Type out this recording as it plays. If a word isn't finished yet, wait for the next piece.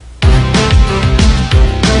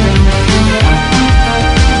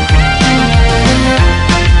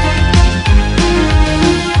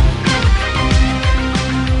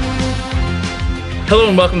Hello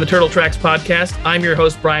and welcome to the Turtle Tracks podcast. I'm your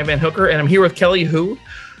host, Brian Van Hooker, and I'm here with Kelly Hu,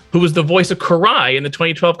 who was the voice of Karai in the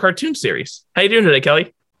 2012 cartoon series. How you doing today,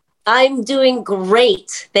 Kelly? I'm doing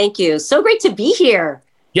great. Thank you. So great to be here.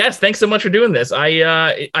 Yes, thanks so much for doing this.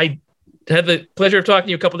 I had the pleasure of talking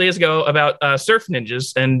to you a couple days ago about Surf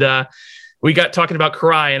Ninjas, and we got talking about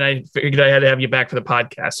Karai, and I figured I had to have you back for the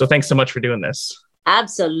podcast. So thanks so much for doing this.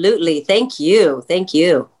 Absolutely. Thank you. Thank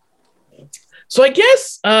you. So I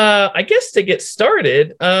guess to get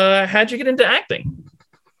started, how'd you get into acting?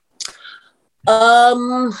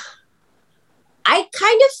 I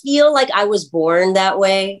kind of feel like I was born that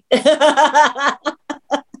way.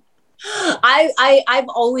 I've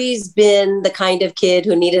always been the kind of kid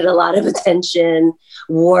who needed a lot of attention,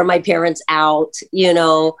 wore my parents out,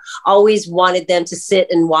 always wanted them to sit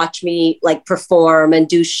and watch me like perform and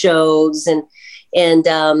do shows. And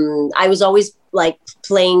I was always like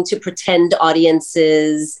playing to pretend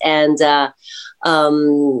audiences. And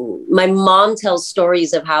my mom tells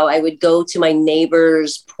stories of how I would go to my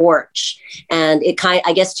neighbor's porch, and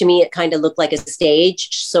I guess to me, it kind of looked like a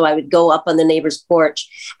stage. So I would go up on the neighbor's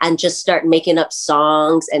porch and just start making up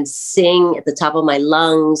songs and sing at the top of my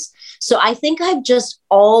lungs. So I think I've just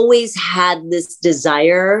always had this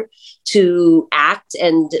desire to act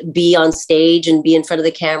and be on stage and be in front of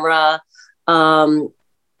the camera.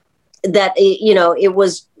 It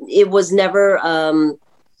was never,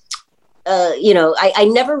 I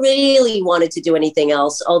never really wanted to do anything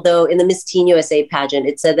else. Although in the Miss Teen USA pageant,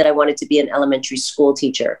 it said that I wanted to be an elementary school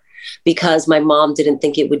teacher because my mom didn't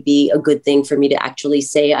think it would be a good thing for me to actually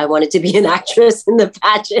say I wanted to be an actress in the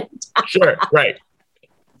pageant. Sure, right.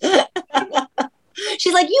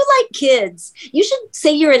 She's like, you like kids. You should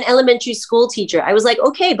say you're an elementary school teacher. I was like,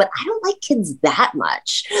 okay, but I don't like kids that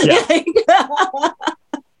much. Yeah.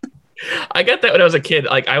 I got that when I was a kid.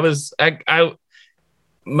 Like I'm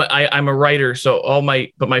a writer, so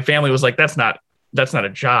but my family was like, that's not a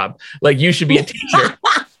job. Like you should be a teacher.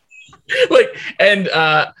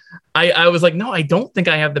 I was like, no, I don't think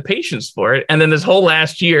I have the patience for it. And then this whole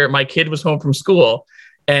last year, my kid was home from school,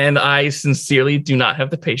 and I sincerely do not have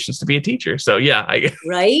the patience to be a teacher. So yeah,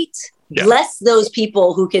 right. Yeah. Bless those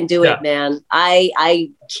people who can do it, man. I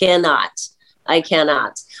cannot. But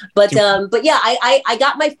yeah, I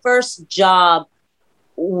got my first job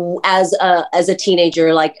as a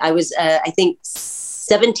teenager. Like I was, I think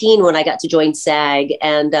 17 when I got to join SAG,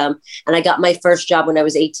 and I got my first job when I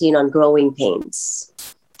was 18 on Growing Pains.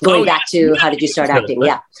 Going back to how did you start acting?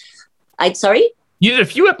 Yeah. Sorry? You did a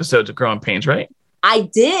few episodes of Growing Pains, right? I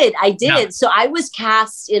did. Yeah. So I was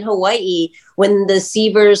cast in Hawaii when the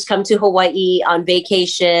Seavers come to Hawaii on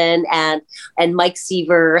vacation, and Mike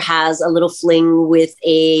Seaver has a little fling with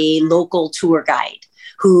a local tour guide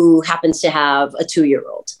who happens to have a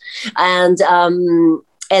 2-year-old. And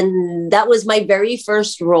that was my very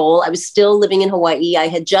first role. I was still living in Hawaii. I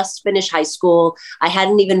had just finished high school. I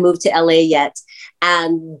hadn't even moved to LA yet.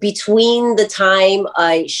 And between the time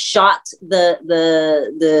I shot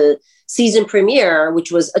the season premiere,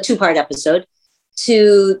 which was a 2-part episode,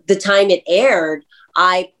 to the time it aired,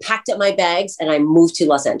 I packed up my bags and I moved to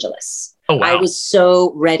Los Angeles. Oh, wow. I was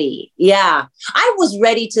so ready. Yeah, I was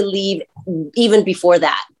ready to leave even before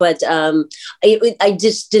that, but I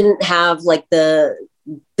just didn't have like the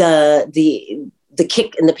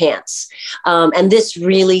kick in the pants, and this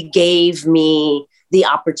really gave me the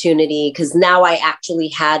opportunity because now I actually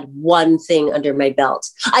had one thing under my belt.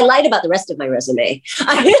 I lied about the rest of my resume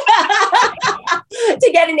to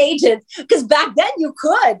get an agent, because back then you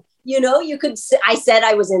could. I said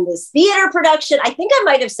I was in this theater production. I think I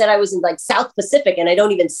might have said I was in like South Pacific, and I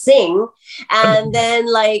don't even sing. And then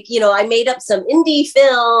I made up some indie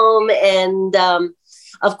film. And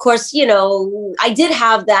of course, I did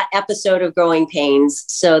have that episode of Growing Pains.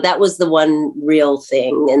 So that was the one real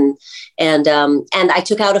thing. And I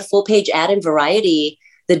took out a full-page ad in Variety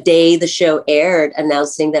the day the show aired,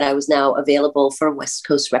 announcing that I was now available for West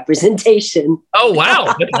Coast representation. Oh,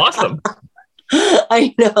 wow. That's awesome.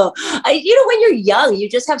 I know. When you're young, you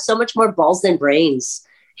just have so much more balls than brains,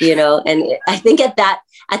 and I think at that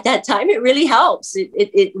time, it really helps.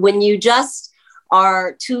 It when you just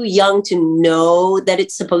are too young to know that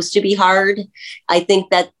it's supposed to be hard, I think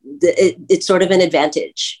that it's sort of an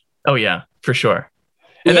advantage. Oh yeah, for sure.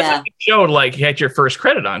 And that's what the show you had your first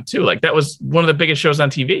credit on too. Like that was one of the biggest shows on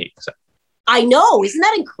TV. So. I know. Isn't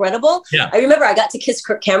that incredible? Yeah. I remember I got to kiss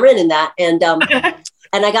Kirk Cameron in that, and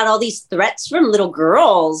and I got all these threats from little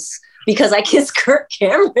girls because I kissed Kirk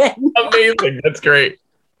Cameron. Amazing. That's great.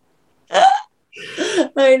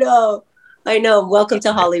 I know. Welcome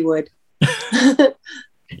to Hollywood.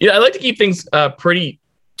 Yeah, I like to keep things pretty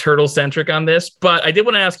turtle centric on this, but I did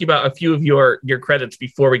want to ask you about a few of your credits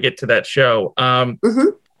before we get to that show.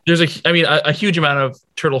 There's a huge amount of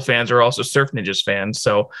turtle fans are also Surf Ninjas fans,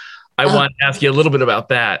 so I want to ask you a little bit about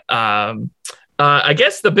that. I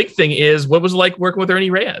guess the big thing is, what was it like working with Ernie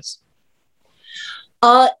Reyes?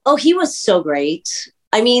 He was so great.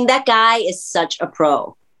 I mean, that guy is such a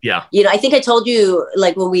pro. Yeah. I think I told you,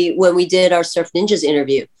 like, when we did our Surf Ninjas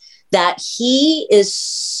interview, that he is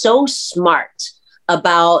so smart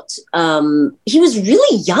about, he was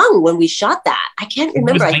really young when we shot that. I can't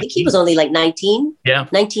remember. I think he was only like 19. Yeah.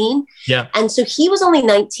 19. Yeah. And so he was only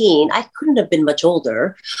 19. I couldn't have been much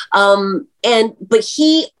older. But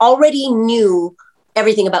he already knew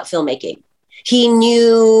everything about filmmaking. He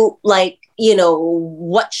knew, like,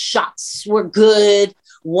 what shots were good,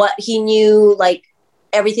 what he knew, like,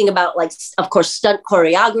 everything about, like, of course, stunt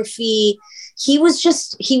choreography. He was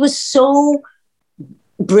so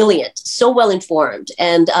brilliant, so well informed,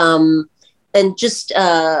 and just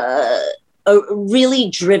really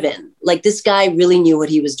driven. Like, this guy really knew what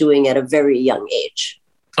he was doing at a very young age.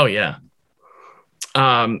 Oh yeah.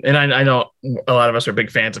 And I know a lot of us are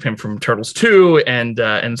big fans of him from Turtles 2 and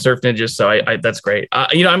Surf Ninjas, so I that's great.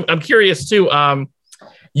 I'm curious too.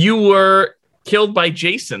 You were killed by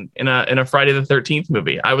Jason in a Friday the 13th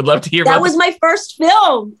movie. I would love to hear about that. Was my first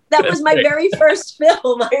film. That was my very first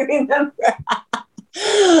film. I remember.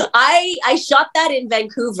 I shot that in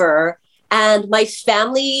Vancouver, and my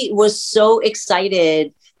family was so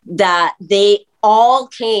excited that they all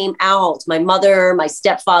came out. My mother, my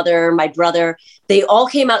stepfather, my brother, they all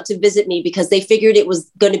came out to visit me because they figured it was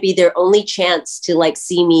going to be their only chance to, like,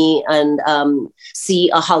 see me and see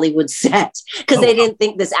a Hollywood set, because they didn't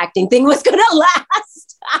think this acting thing was going to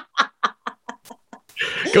last.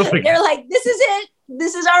 They're like, this is it.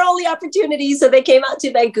 This is our only opportunity. So they came out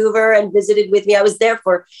to Vancouver and visited with me. I was there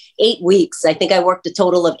for 8 weeks. I think I worked a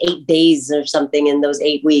total of 8 days or something in those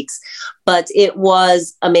 8 weeks, but it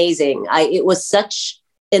was amazing. It was such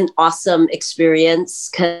an awesome experience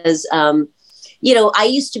because, I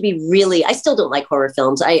used to be I still don't like horror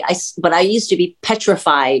films. But I used to be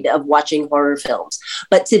petrified of watching horror films,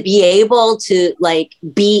 but to be able to, like,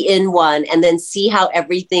 be in one and then see how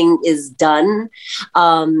everything is done,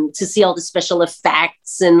 to see all the special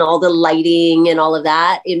effects and all the lighting and all of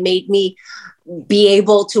that, it made me be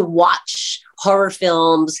able to watch horror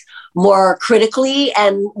films more critically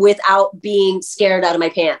and without being scared out of my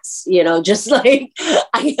pants, just like,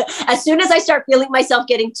 as soon as I start feeling myself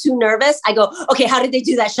getting too nervous, I go, okay, how did they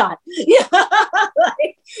do that shot? Yeah.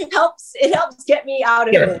 It helps get me out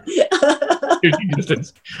of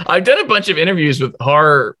it. I've done a bunch of interviews with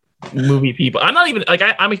horror movie people. I'm not even like,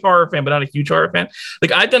 I'm a horror fan, but not a huge horror fan.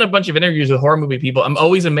 Like, I've done a bunch of interviews with horror movie people. I'm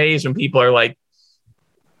always amazed when people are like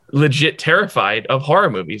legit terrified of horror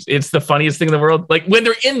movies. It's the funniest thing in the world. Like, when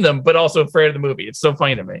they're in them, but also afraid of the movie. It's so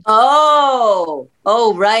funny to me. Oh,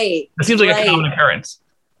 right. It seems like a common occurrence.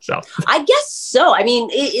 So I guess so. I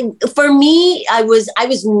mean, for me, I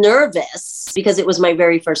was nervous because it was my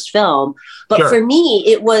very first film. But for me,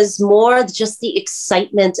 it was more just the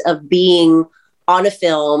excitement of being on a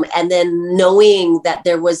film and then knowing that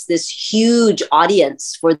there was this huge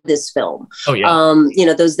audience for this film. Oh yeah.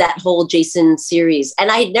 That whole Jason series.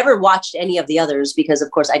 And I had never watched any of the others because, of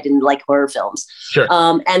course, I didn't like horror films. Sure.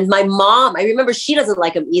 And my mom, I remember, she doesn't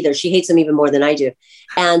like them either. She hates them even more than I do.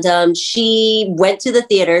 And she went to the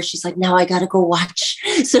theater. She's like, now I got to go watch.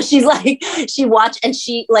 So she's like, she watched, and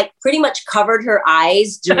she, like, pretty much covered her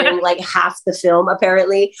eyes during like half the film.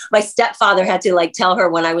 Apparently my stepfather had to, like, tell her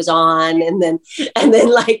when I was on. And then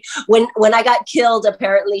like when I got killed,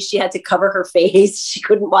 apparently she had to cover her face. She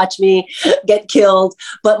couldn't watch me get killed.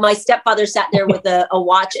 But my stepfather sat there with a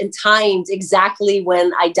watch and timed exactly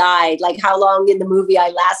when I died, like how long in the movie I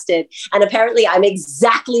lasted. And apparently I'm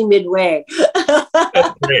exactly midway.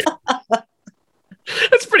 That's great.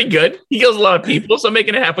 That's pretty good. He kills a lot of people, so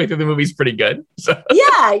making it halfway through the movie is pretty good. So.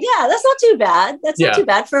 Yeah, that's not too bad. That's not too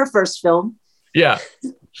bad for a first film. Yeah.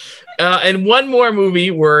 And one more movie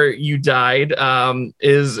where you died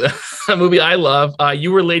is a movie I love.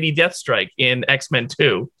 You were Lady Deathstrike in X-Men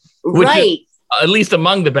 2. Which right. Is, at least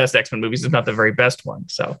among the best X-Men movies, is not the very best one.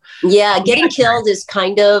 So yeah, getting killed is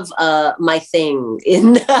kind of my thing.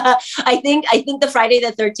 I think the Friday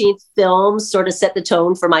the 13th films sort of set the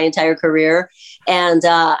tone for my entire career. And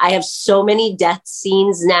I have so many death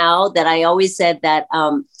scenes now that I always said that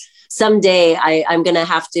someday I'm going to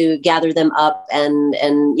have to gather them up and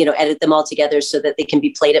edit them all together so that they can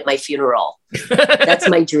be played at my funeral. That's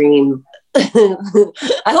my dream. I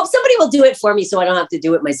hope somebody will do it for me so I don't have to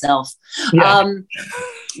do it myself. Yeah.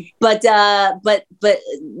 But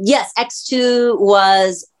yes, X2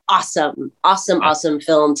 was awesome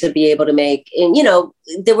film to be able to make. And, you know,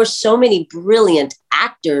 there were so many brilliant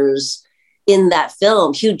actors in that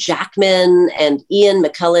film. Hugh Jackman and Ian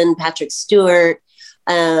McKellen, Patrick Stewart,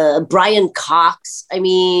 Brian Cox. I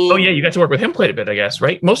mean... Oh, yeah, you got to work with him quite a bit, I guess,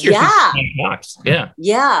 right? Most of your Brian Cox. Yeah.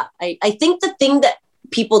 Yeah. I think the thing that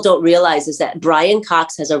people don't realize is that Brian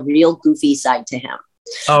Cox has a real goofy side to him.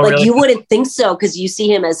 Oh, like, really? You wouldn't think so because you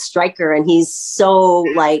see him as Stryker and he's so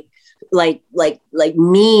like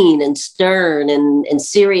mean and stern and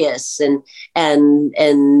serious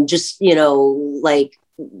and just, you know, like,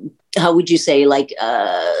 how would you say, like,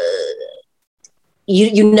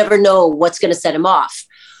 you never know what's going to set him off.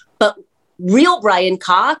 But real Brian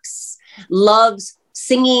Cox loves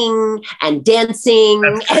singing and dancing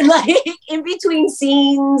and like in between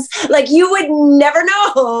scenes, like you would never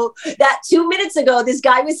know that 2 minutes ago this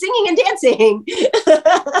guy was singing and dancing.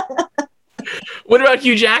 What about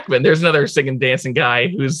Hugh Jackman? There's another singing, dancing guy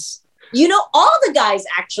who's... You know, all the guys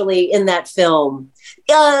actually in that film.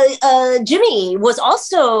 Jimmy was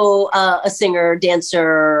also a singer,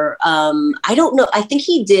 dancer. I don't know. I think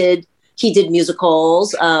he did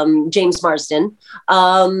musicals. James Marsden.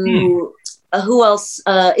 Who else?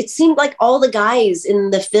 It seemed like all the guys in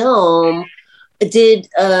the film did.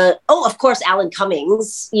 Of course, Alan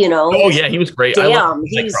Cummings. You know. Oh yeah, he was great. Damn,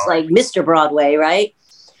 he's like Mr. Broadway, right?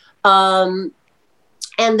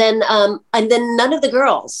 And then none of the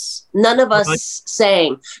girls, none of us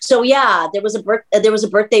sang. So yeah, there was a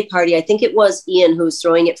birthday party. I think it was Ian who was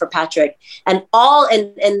throwing it for Patrick, and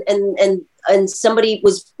somebody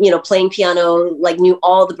was, you know, playing piano, like knew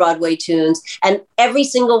all the Broadway tunes, and every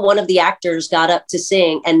single one of the actors got up to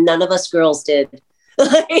sing, and none of us girls did.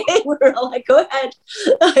 We were all like, go ahead.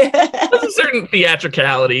 There's a certain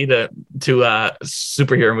theatricality to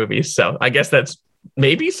superhero movies, so I guess that's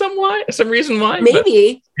maybe some reason why.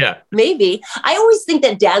 Maybe. But, yeah. Maybe. I always think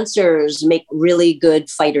that dancers make really good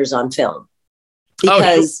fighters on film.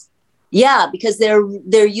 Because because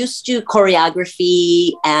they're used to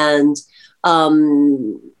choreography and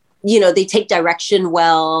you know, they take direction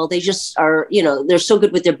well. They just are, you know, they're so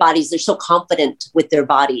good with their bodies. They're so confident with their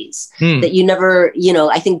bodies that you never, you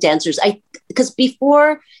know, I think dancers, because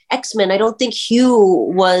before X-Men, I don't think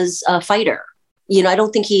Hugh was a fighter. You know, I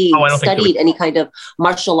don't think he studied any kind of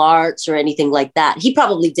martial arts or anything like that. He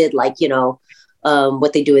probably did, like, you know,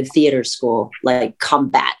 what they do in theater school, like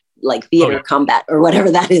combat, like theater combat or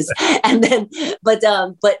whatever that is. And then, but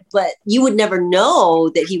you would never know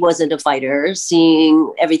that he wasn't a fighter,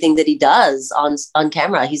 seeing everything that he does on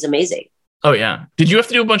camera. He's amazing. Oh yeah. Did you have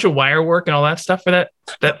to do a bunch of wire work and all that stuff for that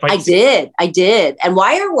fight? I did. And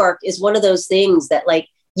wire work is one of those things that, like,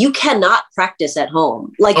 you cannot practice at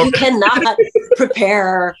home. Like you cannot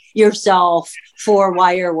prepare yourself for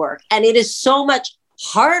wire work. And it is so much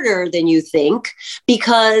harder than you think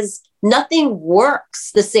because nothing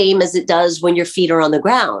works the same as it does when your feet are on the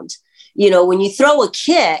ground. You know, when you throw a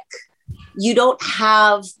kick, you don't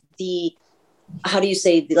have the, how do you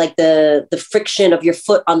say, like the friction of your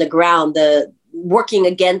foot on the ground, the working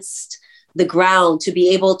against the ground to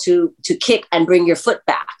be able to kick and bring your foot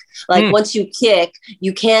back. Like once you kick,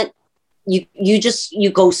 you can't,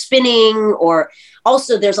 you go spinning, or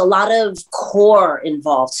also there's a lot of core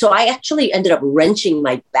involved. So I actually ended up wrenching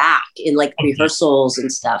my back in like rehearsals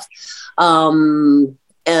and stuff. Yeah,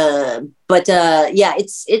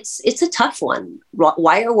 it's a tough one.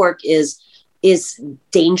 Wire work is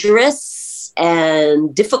dangerous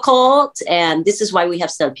and difficult. And this is why we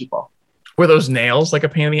have stunt people. Were those nails like a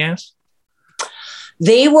pain in the ass?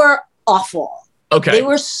 They were awful. Okay. They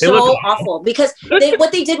were so awful because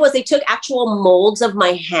what they did was they took actual molds of my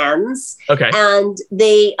hands, and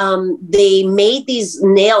they made these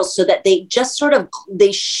nails so that they just sort of,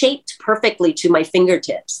 they shaped perfectly to my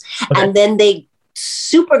fingertips. And then they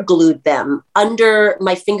super glued them under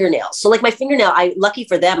my fingernails. So like my fingernail, lucky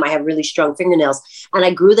for them, I have really strong fingernails, and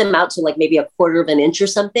I grew them out to like maybe 1/4 of an inch or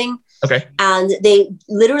something. Okay. And they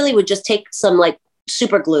literally would just take some like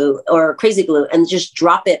super glue or crazy glue and just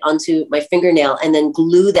drop it onto my fingernail and then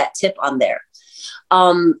glue that tip on there.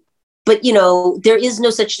 But you know, there is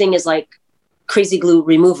no such thing as like crazy glue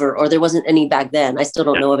remover, or there wasn't any back then. I still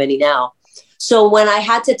don't know of any now. So when I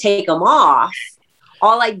had to take them off,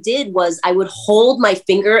 all I did was I would hold my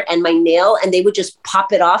finger and my nail and they would just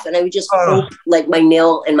pop it off, and I would just hope like my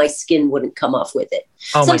nail and my skin wouldn't come off with it.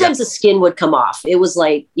 Sometimes the skin would come off. It was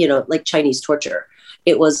like, you know, like Chinese torture.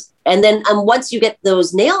 It was, and then once you get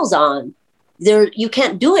those nails on there, you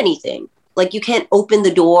can't do anything. Like you can't open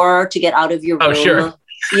the door to get out of your room. Sure.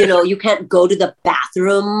 You know, you can't go to the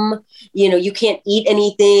bathroom, you know, you can't eat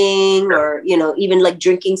anything, or, you know, even like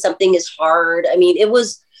drinking something is hard. I mean, it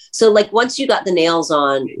was So like once you got the nails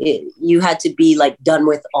on, you had to be like done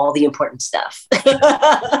with all the important stuff.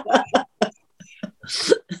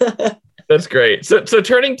 That's great. So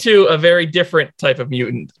turning to a very different type of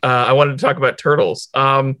mutant, I wanted to talk about turtles.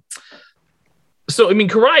 So, I mean,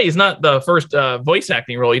 Karai is not the first voice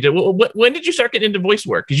acting role you did. When did you start getting into voice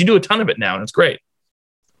work? Because you do a ton of it now, and it's great.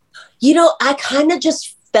 You know, I kind of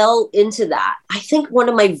just fell into that. I think one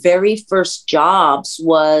of my very first jobs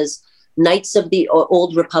was Knights of the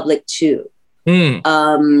Old Republic 2. And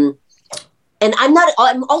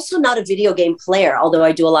I'm also not a video game player, although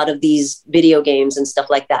I do a lot of these video games and stuff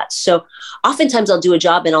like that. So oftentimes I'll do a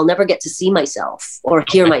job and I'll never get to see myself or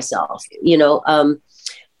hear myself, you know.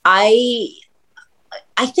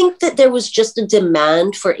 I think that there was just a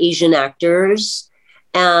demand for Asian actors,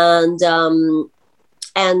 and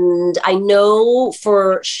I know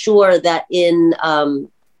for sure that in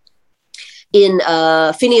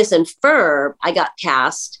Phineas and Ferb, I got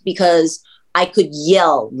cast because I could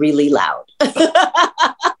yell really loud.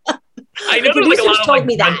 I know there's like a lot of like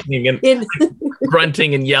grunting and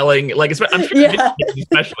grunting and yelling, like I'm sure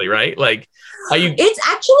especially, right? Like, it's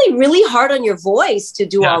actually really hard on your voice to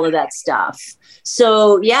do all of that stuff.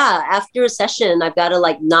 So yeah, after a session, I've got to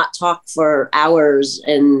like not talk for hours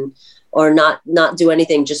or not do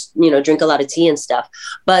anything, just, you know, drink a lot of tea and stuff.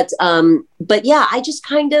 But yeah, I just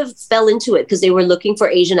kind of fell into it because they were looking for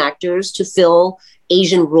Asian actors to fill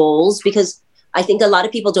Asian roles, because I think a lot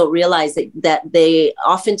of people don't realize that they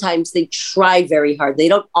oftentimes they try very hard. They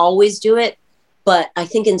don't always do it, but I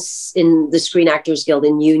think in the Screen Actors Guild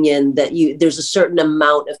in Union that there's a certain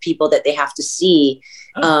amount of people that they have to see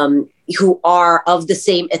who are of the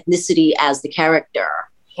same ethnicity as the character.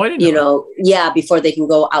 You know, before they can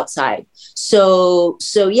go outside. So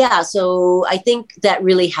I think that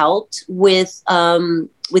really helped with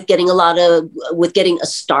getting a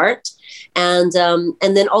start. And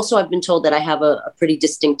then also I've been told that I have a pretty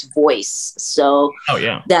distinct voice. So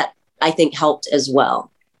that I think helped as well.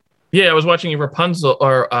 Yeah, I was watching Rapunzel,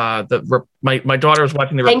 or my daughter was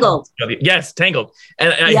watching the Tangled. Yes, Tangled.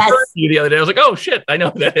 And I heard you the other day. I was like, oh shit, I know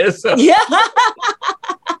who that is. So. Yeah.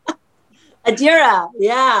 Adira,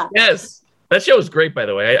 yeah. Yes. That show is great, by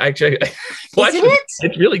the way. I actually watched it.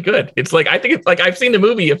 It's really good. It's like, I think it's like, I've seen the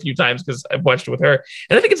movie a few times because I've watched it with her,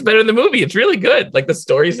 and I think it's better than the movie. It's really good. Like, the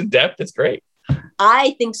story's in depth. It's great.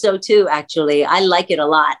 I think so too, actually. I like it a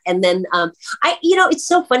lot. And then it's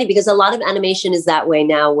so funny because a lot of animation is that way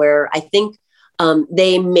now, where I think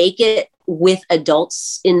they make it with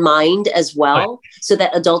adults in mind as well, so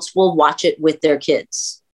that adults will watch it with their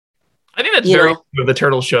kids. I think that's very true of the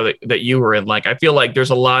Turtle show that you were in. Like, I feel like there's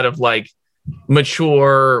a lot of like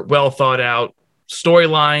mature, well thought out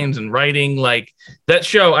storylines and writing. Like that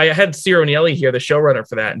show, I had Ciro Nieli here, the showrunner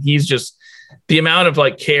for that, and he's just, the amount of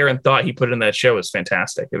like care and thought he put in that show is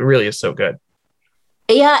fantastic. It really is so good.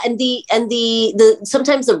 Yeah, and the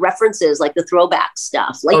sometimes the references, like the throwback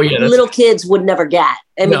stuff, like little kids would never get.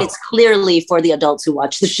 I mean, it's clearly for the adults who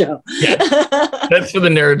watch the show. Yeah, that's for the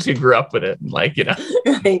nerds who grew up with it, like, you know.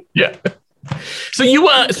 Right. Yeah. So you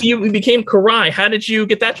became Karai. How did you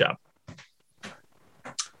get that job?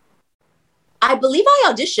 I believe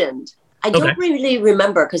I auditioned. I don't really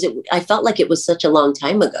remember because I felt like it was such a long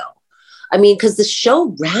time ago. I mean, because the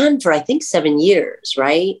show ran for I think 7 years,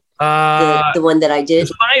 right? The one that I did.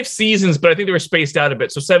 5 seasons, but I think they were spaced out a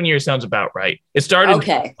bit. So 7 years sounds about right. It started.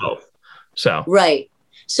 Okay. So. Right.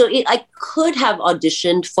 So I could have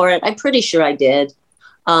auditioned for it. I'm pretty sure I did.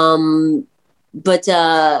 But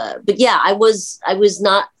yeah, I was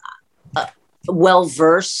not well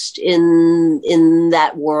versed in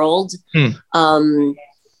that world. But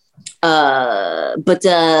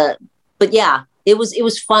yeah, it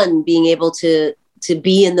was fun being able to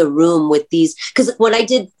be in the room with these, because when I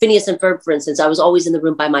did Phineas and Ferb, for instance, I was always in the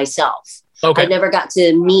room by myself. I never got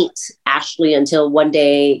to meet Ashley until one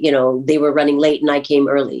day, you know, they were running late and I came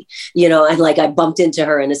early, you know, and like I bumped into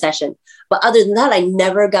her in a session. But other than that, I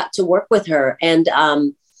never got to work with her. And,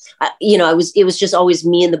 it was just always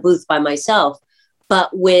me in the booth by myself.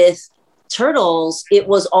 But with Turtles, it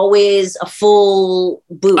was always a full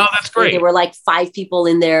booth. Oh, that's great. There were like 5 people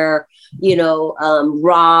in there, you know,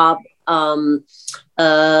 Rob, who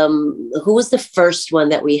was the first one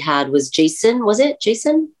that we had? Was it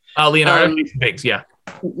Jason? Leonardo Biggs, yeah.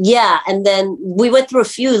 Yeah, and then we went through a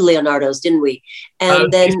few Leonardos, didn't we?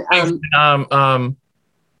 And then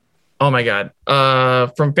oh my God,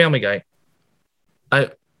 from Family Guy. I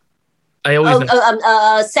always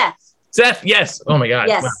know. Seth, yes. Oh my God.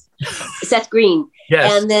 Yes. Wow. Seth Green.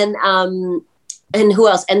 Yes. And then and who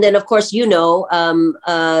else? And then of course,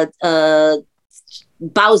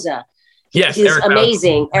 Bowser. Yes, He's Eric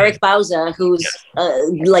amazing. Bauza. Eric Bauza, who's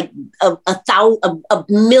like a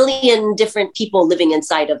million different people living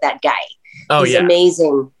inside of that guy. Oh, He's yeah.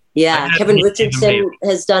 amazing. Yeah. Kevin He's Richardson amazing.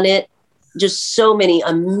 has done it. Just so many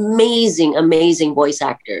amazing voice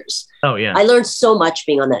actors. Oh, yeah. I learned so much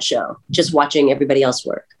being on that show, just watching everybody else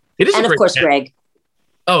work. It is And of course, Greg.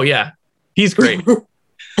 Oh, yeah. He's great.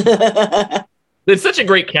 It's such a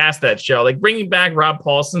great cast, that show. Like bringing back Rob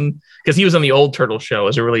Paulsen, because he was on the old Turtle show,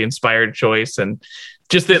 is a really inspired choice. And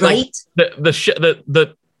just the, right?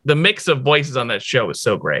 like the mix of voices on that show is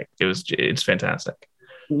so great. It's fantastic.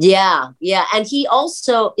 Yeah. And he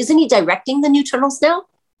also, isn't he directing the new Turtles now?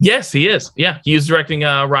 Yes, he is. Yeah, he is directing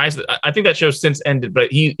Rise. I think that show's since ended,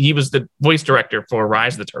 but he was the voice director for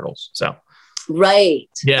Rise of the Turtles. So right.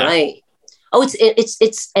 Oh,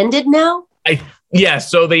 it's ended now.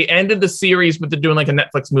 So they ended the series, but they're doing like a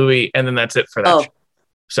Netflix movie, and then that's it for that show.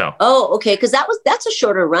 So okay, because that's a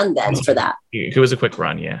shorter run then for that. It was a quick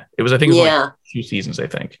run. Yeah, it was. I think it was like 2 seasons. I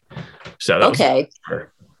think. So that okay.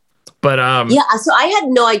 But so I had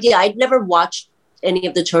no idea. I'd never watched any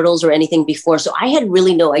of the Turtles or anything before, so I had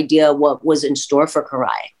really no idea what was in store for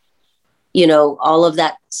Karai. You know, all of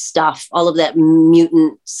that stuff, all of that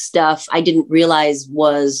mutant stuff, I didn't realize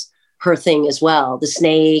was her thing as well. The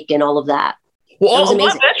snake and all of that. Well,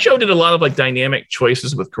 that show did a lot of like dynamic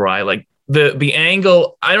choices with Karai. Like the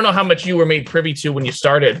angle, I don't know how much you were made privy to when you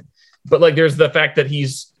started, but like there's the fact that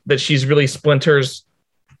she's really Splinter's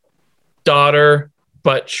daughter,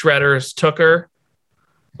 but Shredder's took her.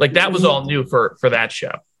 Like that was all new for that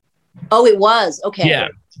show. Oh, it was. Okay. Yeah.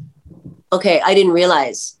 Okay. I didn't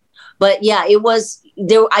realize, but yeah, it was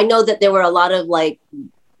there. I know that there were a lot of like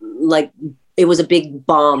it was a big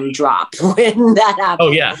bomb drop when that happened.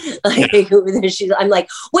 Oh yeah. I'm like,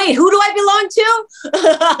 wait, who do I belong to?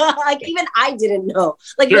 Like even I didn't know.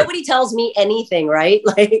 Like nobody tells me anything, right?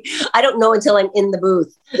 Like I don't know until I'm in the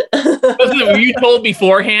booth. Were you told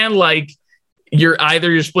beforehand, like you're either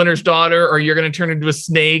your Splinter's daughter or you're going to turn into a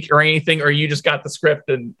snake or anything, or you just got the script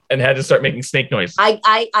and had to start making snake noise? I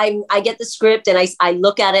get the script and I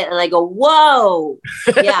look at it and I go, whoa,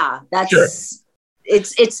 yeah, that's. Sure.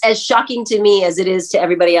 It's as shocking to me as it is to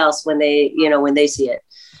everybody else when they see it,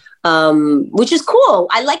 which is cool.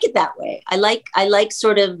 I like it that way. I like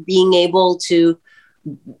sort of being able to,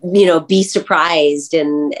 be surprised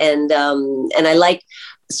and I like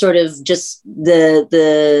sort of just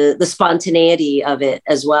the spontaneity of it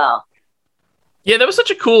as well. Yeah, that was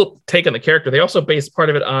such a cool take on the character. They also based part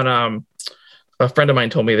of it on a friend of mine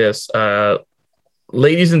told me this.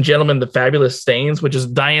 Ladies and Gentlemen, The Fabulous Stains, which is a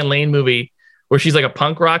Diane Lane movie where she's like a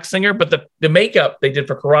punk rock singer, but the makeup they did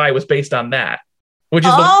for Karai was based on that, which is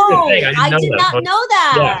the thing. I did not know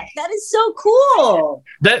that. Yeah. That is so cool.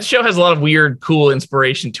 That show has a lot of weird, cool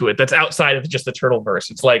inspiration to it that's outside of just the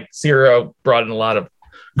Turtleverse. It's like Zero brought in a lot of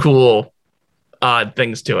cool, odd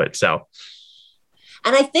things to it. So,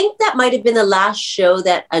 and I think that might have been the last show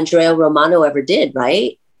that Andrea Romano ever did,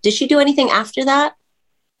 right? Did she do anything after that?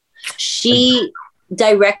 She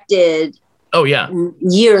directed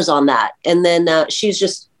years on that, and then she's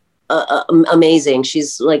just amazing.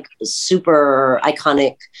 She's like super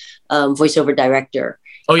iconic voiceover director.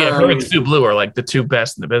 Oh yeah, her and Sue Blue are like the two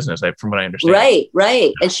best in the business, from what I understand.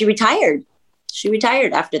 Right, and she retired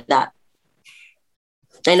after that.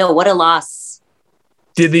 I know, what a loss.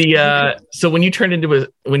 Did so when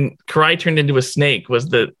Karai turned into a snake, was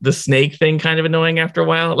the snake thing kind of annoying after a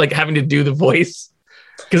while, like having to do the voice?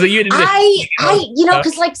 Because you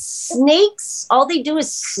because like snakes, all they do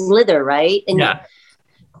is slither, right?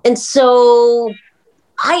 And so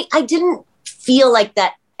I didn't feel like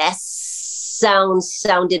that S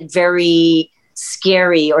sounded very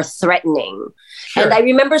scary or threatening. Sure. And I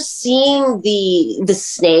remember seeing the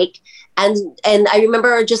snake, and I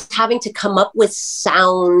remember just having to come up with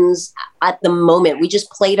sounds at the moment. We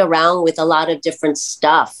just played around with a lot of different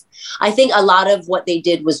stuff. I think a lot of what they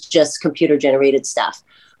did was just computer generated stuff.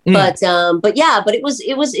 But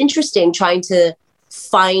it was interesting trying to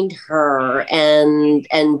find her and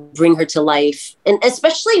bring her to life. And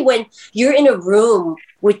especially when you're in a room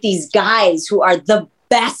with these guys who are the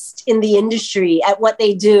best in the industry at what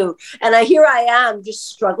they do. And here I am just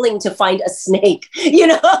struggling to find a snake,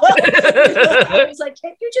 I was like,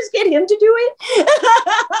 can't you just get him to do it?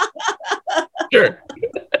 Sure.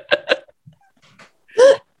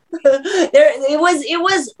 It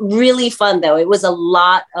was really fun though. It was a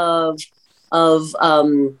lot of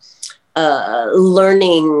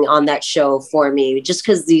learning on that show for me, just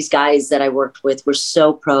because these guys that I worked with were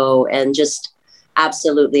so pro and just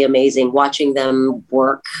absolutely amazing. Watching them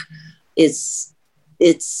work it's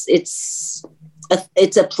a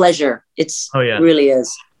pleasure. Really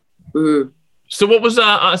is. Mhm. So what was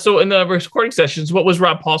so in the recording sessions, what was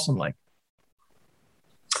Rob Paulson like?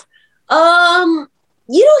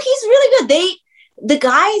 He's really good. The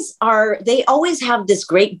guys they always have this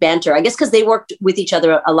great banter. I guess because they worked with each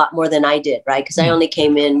other a lot more than I did, right? Because I only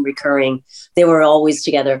came in recurring. They were always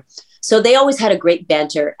together. So they always had a great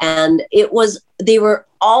banter. And they were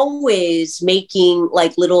always making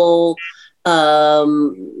like little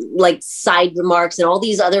like side remarks and all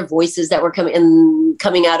these other voices that were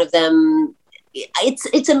coming out of them.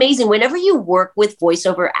 It's amazing. Whenever you work with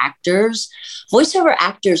voiceover actors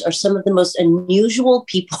are some of the most unusual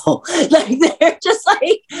people. Like they're just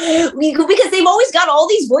like, because they've always got all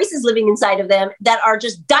these voices living inside of them that are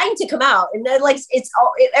just dying to come out. And then like,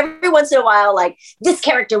 every once in a while, like this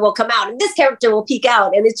character will come out and this character will peek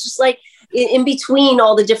out. And it's just like in between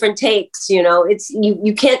all the different takes, it's,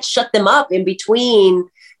 you can't shut them up in between,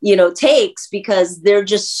 takes, because there are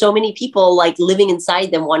just so many people like living inside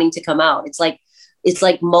them wanting to come out. It's like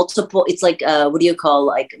multiple, it's like, what do you call,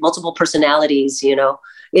 like multiple personalities,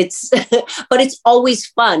 it's, but it's always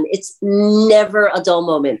fun. It's never a dull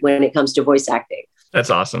moment when it comes to voice acting. That's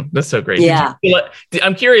awesome. That's so great. Yeah.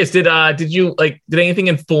 I'm curious, did anything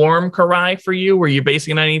inform Karai for you? Were you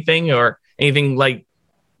basing on anything or anything like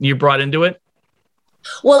you brought into it?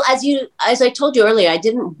 Well, as I told you earlier, I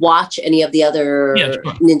didn't watch any of the other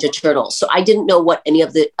Ninja Turtles, so I didn't know what any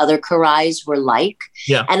of the other Karais were like.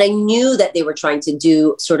 Yeah. And I knew that they were trying to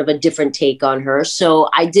do sort of a different take on her, so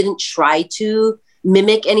I didn't try to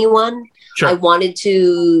mimic anyone. Sure. I wanted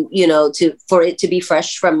to, for it to be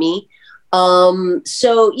fresh from me.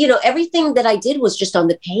 So, everything that I did was just on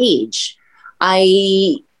the page.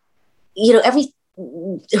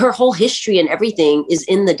 Her whole history and everything is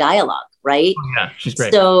in the dialogue. Right. Yeah, she's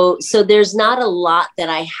great. So there's not a lot that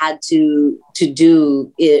I had to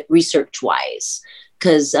do it research wise,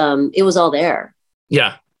 because it was all there.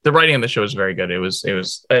 Yeah, the writing on the show is very good. It was,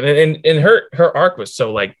 and her arc was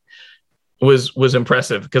so like was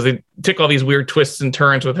impressive, because they took all these weird twists and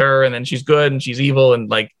turns with her, and then she's good and she's evil, and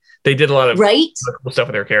like they did a lot of cool stuff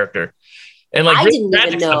with her character. And like I didn't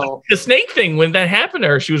even know stuff. The snake thing, when that happened to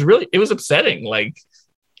her, it was upsetting. Like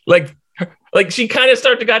she kind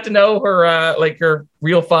of got to know her like her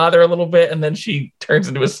real father a little bit, and then she turns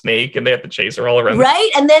into a snake, and they have to chase her all around.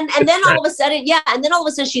 Right, and then all of a sudden,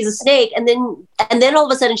 she's a snake, and then all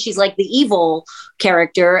of a sudden she's like the evil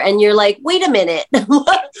character, and you're like, wait a minute,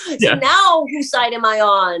 so now whose side am I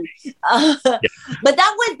on? But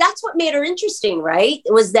that's what made her interesting, right?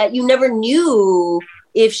 It was that you never knew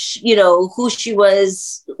if who she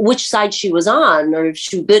was, which side she was on, or if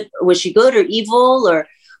was she good or evil, or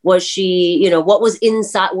was she, what was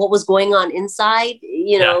inside, what was going on inside,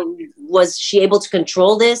 was she able to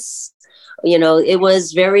control this? It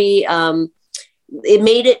was very, it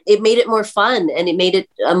made it more fun, and it made it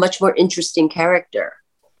a much more interesting character.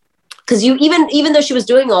 Cause even though she was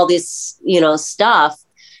doing all this, stuff,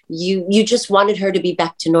 you just wanted her to be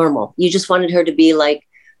back to normal. You just wanted her to be like,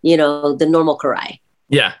 the normal Karai.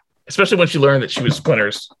 Yeah. Especially when she learned that she was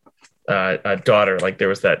Splinter's daughter. Like there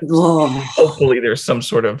was that, hopefully there's some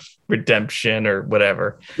sort of redemption or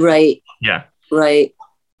whatever. Right. Yeah. Right.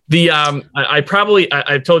 I've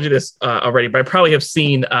told you this already, but I probably have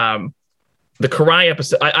seen the Karai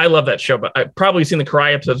episode. I love that show, but I've probably seen the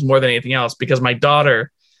Karai episodes more than anything else, because my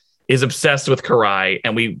daughter is obsessed with Karai,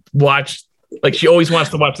 and we watch, like, she always wants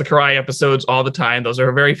to watch the Karai episodes all the time. Those are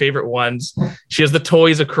her very favorite ones. She has the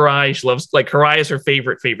toys of Karai. She loves, like, Karai is her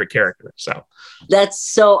favorite character. So that's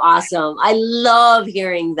so awesome. I love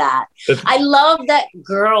hearing that. I love that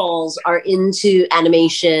girls are into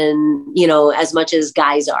animation, as much as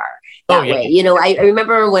guys are that way. I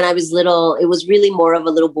remember when I was little, it was really more of a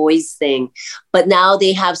little boys thing, but now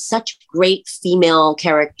they have such great female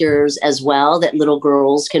characters as well that little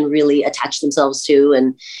girls can really attach themselves to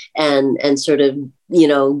and sort of,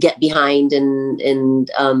 get behind.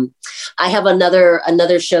 And I have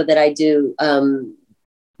another show that I do,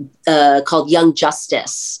 called Young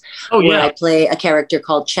Justice, where I play a character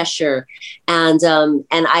called Cheshire, and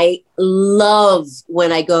I love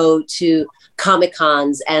when I go to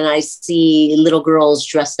Comic-Cons and I see little girls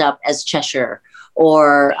dressed up as Cheshire,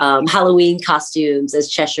 or Halloween costumes as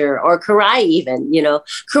Cheshire, or Karai even.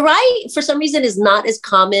 Karai for some reason is not as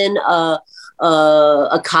common a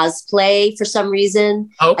cosplay for some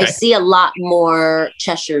reason. Okay. I see a lot more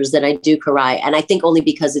Cheshires than I do Karai, and I think only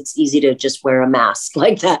because it's easy to just wear a mask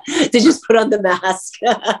like that, to just put on the mask.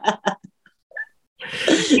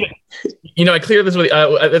 I cleared this with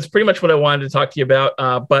that's pretty much what I wanted to talk to you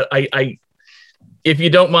about. But I if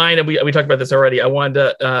you don't mind, and we talked about this already, I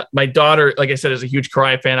wanted to, my daughter, like I said, is a huge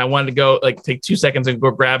Karai fan. I wanted to go, like, take 2 seconds and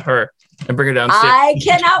go grab her and bring her downstairs. I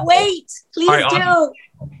cannot wait. Please All right, do. awesome.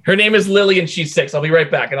 Her name is Lily, and she's 6. I'll be right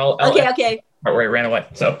back, and I'll Okay. Right where I ran away.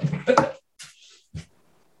 So, you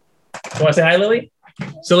want to say hi, Lily?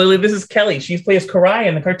 So, Lily, this is Kelly. She plays Karai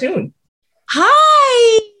in the cartoon.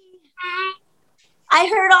 Hi. I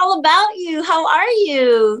heard all about you. How are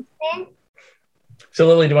you? So,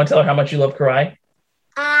 Lily, do you want to tell her how much you love Karai?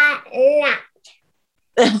 Lot.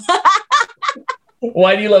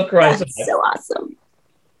 Why do you love Karai so That's much? so awesome.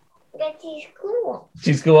 Because she's cool.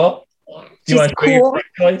 She's cool. Yeah. Do you She's want to show your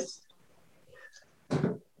toys? This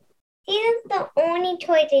is the only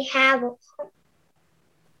toy they have.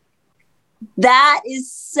 That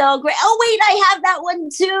is so great. Oh, wait, I have that one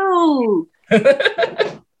too.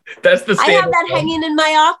 That's the I standard have that one. hanging in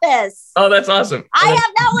my office. Oh, that's awesome. I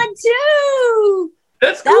have that one too.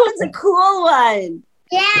 That's That cool. one's a cool one.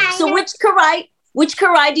 Yeah. So which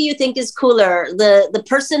Karai do you think is cooler?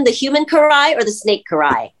 The human Karai, or the snake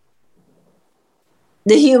Karai?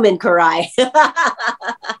 The human Karai.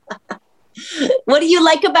 What do you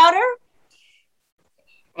like about her?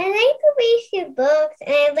 I like the way she looks,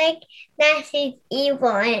 and I like that she's evil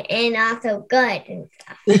and also good and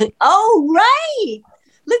stuff. Oh, right.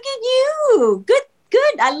 Look at you. Good.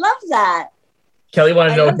 I love that. Kelly, want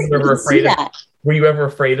to I know love if that you were you ever can see afraid of? that. Were you ever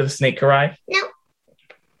afraid of Snake Karai?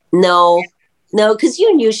 No, because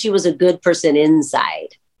you knew she was a good person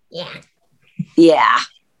inside. Yeah.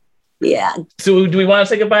 Yeah. So, do we want to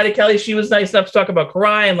say goodbye to Kelly? She was nice enough to talk about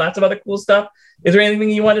Karai and lots of other cool stuff. Is there anything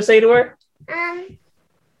you want to say to her?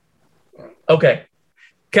 Okay.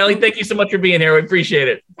 Kelly, thank you so much for being here. We appreciate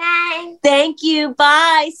it. Bye. Thank you.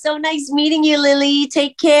 Bye. So nice meeting you, Lily.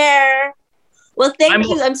 Take care. Well, thank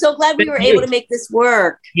you. I'm so glad we Thank were you. able to make this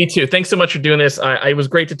work. Me too. Thanks so much for doing this. It was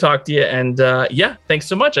great to talk to you. And yeah, thanks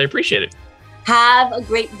so much. I appreciate it. Have a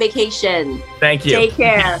great vacation. Thank you. Take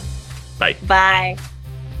care. Bye. Bye.